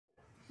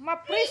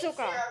Mapriso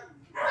ka.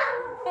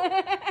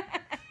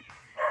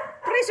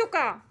 Priso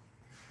ka.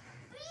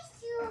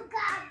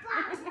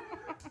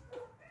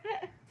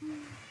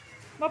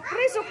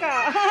 Mapriso ka.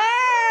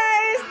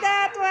 Is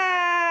that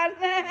one?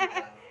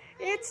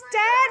 It's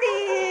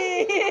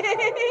Daddy.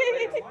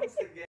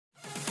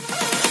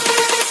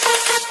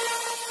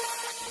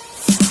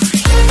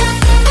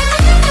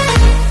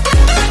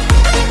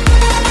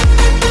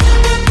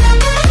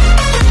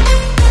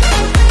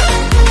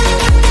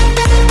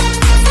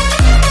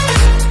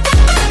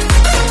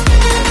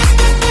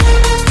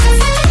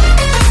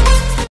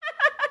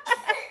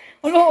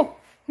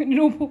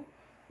 Hello,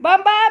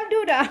 bam bam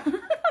duda.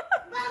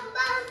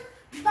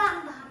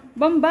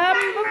 Bam bam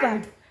bam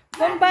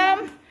bam bam.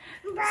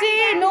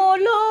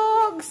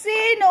 Sinulog,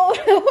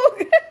 sinulog.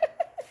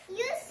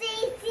 You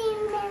say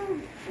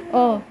sinulog.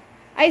 Oh,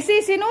 I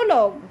see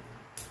sinulog.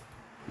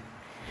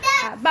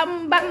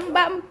 Bam bam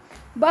bam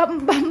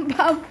bam bam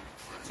bam.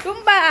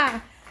 Sumba,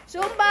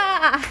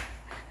 sumba.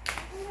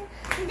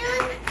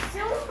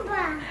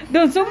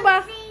 Don't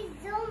sumba.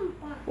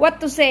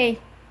 What to say?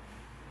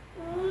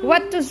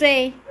 What to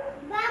say?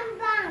 Bam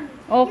bam.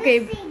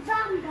 Okay. You say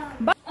bam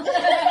bam.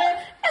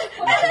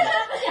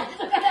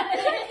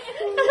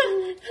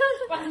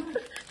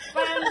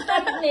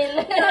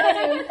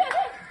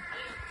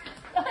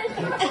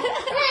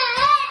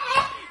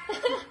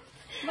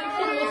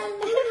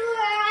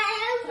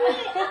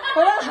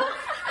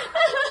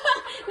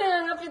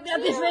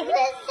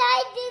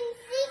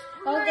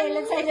 Okay,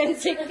 let's hide and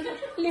seek.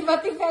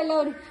 Liberty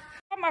fellow.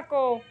 Apam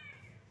ako.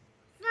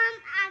 From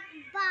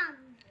Akbam.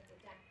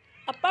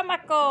 Apam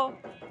ako.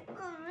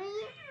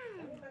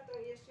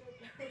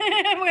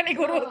 Bukan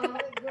igurut.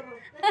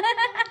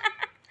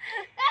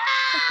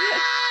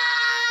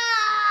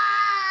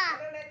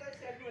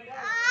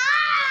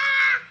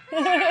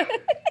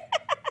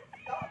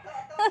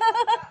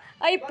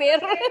 Ay, per.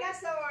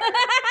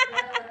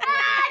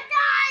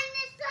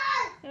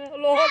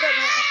 Loho ba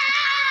na?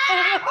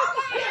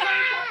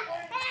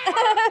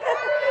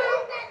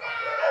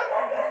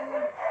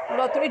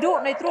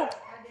 Nitro.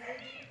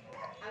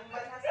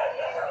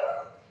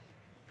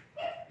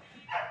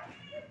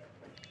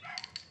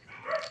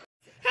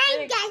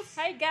 Hi guys.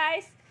 Hi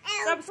guys.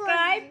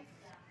 Subscribe.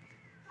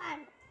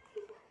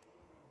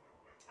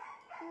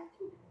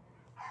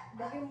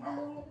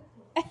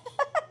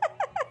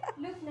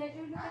 Look,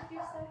 Nigel, look at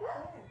yourself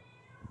there.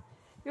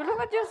 You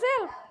look at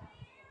yourself.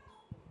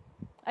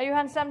 Are you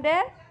handsome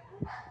there?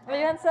 Are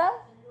you handsome?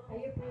 Are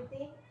you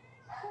pretty?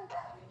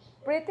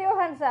 Pretty or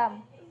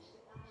handsome?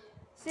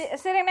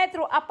 Siring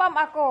Nitro, apam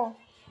ako.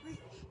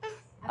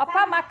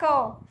 Apam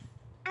ako.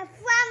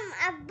 From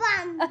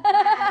Abam.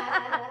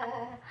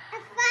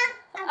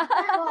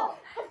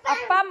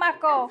 Apam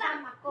ako.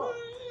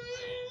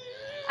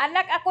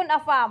 Anak akon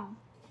afam.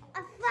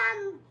 From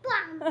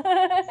Bam.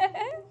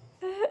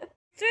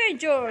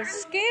 Stranger,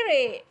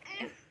 scary.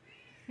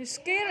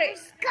 Scary.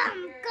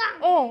 Come.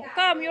 Oh,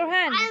 come, your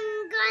hand.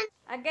 I'm going.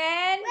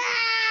 Again.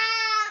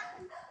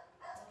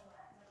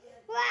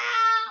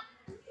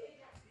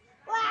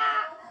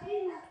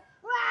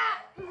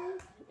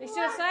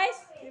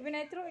 Exercise. Baby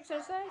Nitro,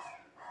 exercise.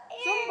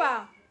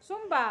 Zumba.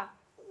 Zumba.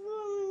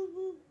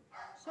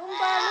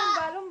 Zumba,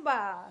 lumba, lumba.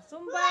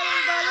 Zumba,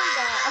 lumba,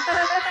 lumba.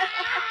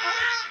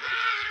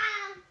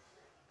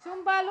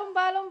 Zumba,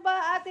 lumba, lumba.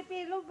 Ate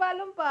P, lumba,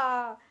 lumba.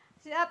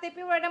 Si Ate P,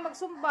 wala na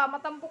magsumba.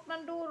 Matampok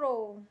ng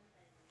duro.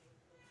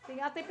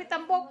 Sige, Ate P,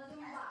 tampok.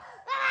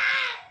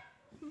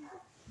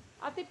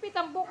 Ate P,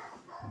 tampok.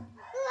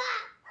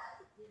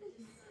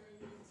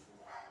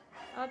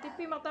 Ate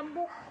P,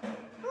 matambok.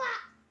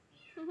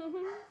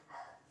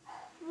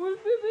 Well,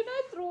 Baby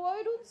Nitro,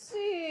 I don't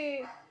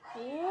see.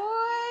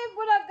 Uy,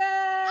 bulaga!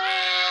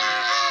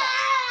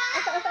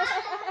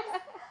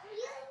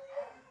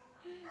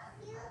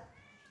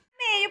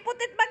 Hey, you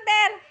put it back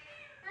there.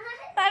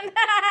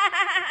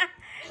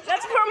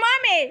 That's for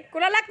mommy.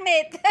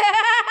 Kulalaknit.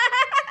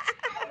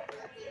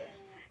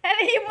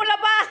 Ano yung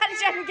mulabahan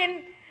siya?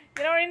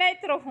 Ginawa ni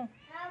Nitro.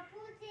 I'll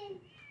put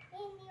it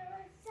in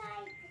your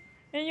side.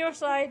 In your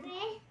side?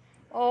 Okay?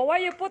 Oh,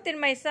 why you put in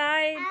my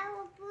side? I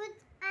will put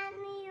on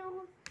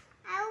you.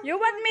 You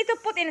want me to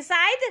put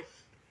inside?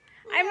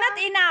 I'm not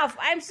enough.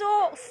 I'm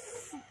so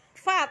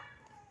fat.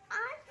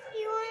 Aren't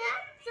you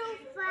not so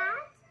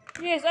fat?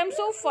 Yes, I'm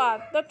so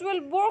fat. That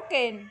will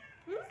broken.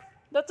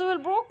 That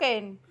will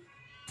broken.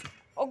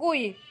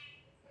 Agoy.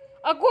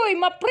 Agoy,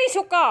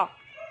 mapriso ka.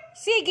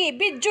 Sige,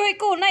 bidjoy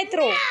ko,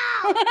 Nitro.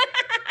 No!